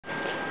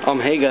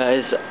Hey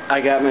guys,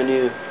 I got my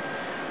new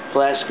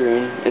flat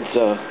screen. It's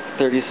a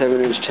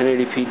 37-inch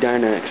 1080p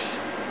dynex.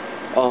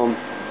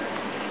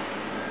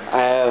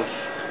 I have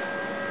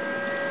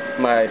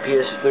my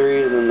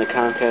PS3 and then the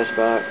Comcast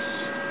box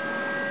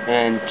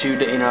and two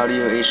Dayton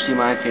Audio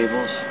HDMI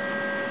cables.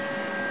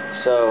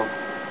 So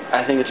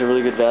I think it's a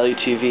really good value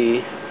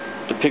TV.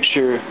 The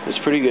picture is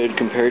pretty good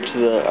compared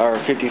to our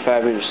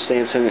 55-inch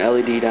Samsung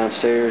LED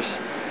downstairs.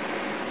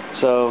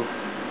 So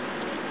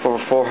for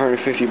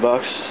 $450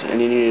 and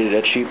you needed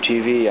a cheap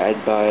TV,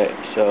 I'd buy it.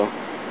 So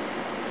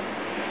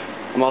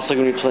I'm also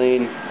going to be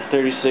playing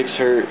 36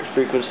 Hz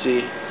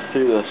frequency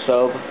through the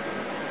sub,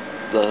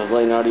 the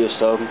Lane Audio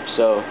sub.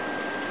 So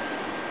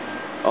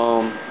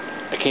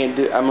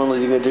I'm only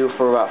going to do it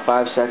for about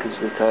 5 seconds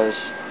because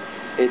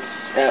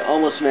it's at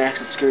almost max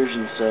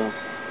excursion. So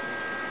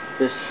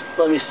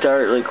let me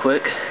start really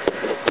quick.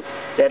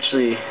 It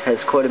actually has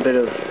quite a bit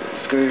of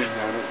excursion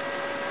on it.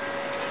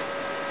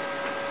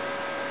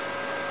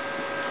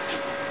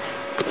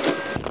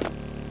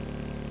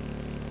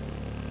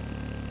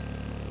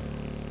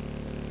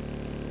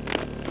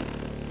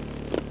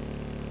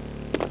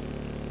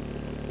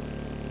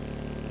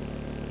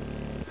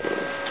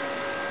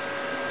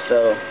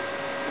 So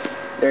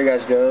there you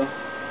guys go.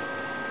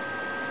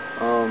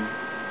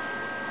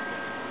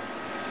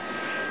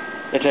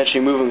 It's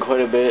actually moving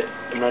quite a bit.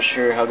 I'm not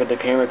sure how good the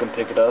camera can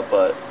pick it up,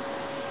 but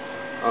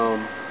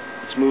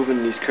it's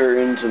moving these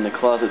curtains and the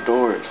closet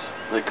doors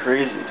like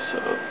crazy. So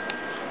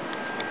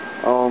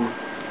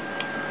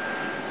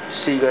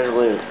see you guys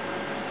later.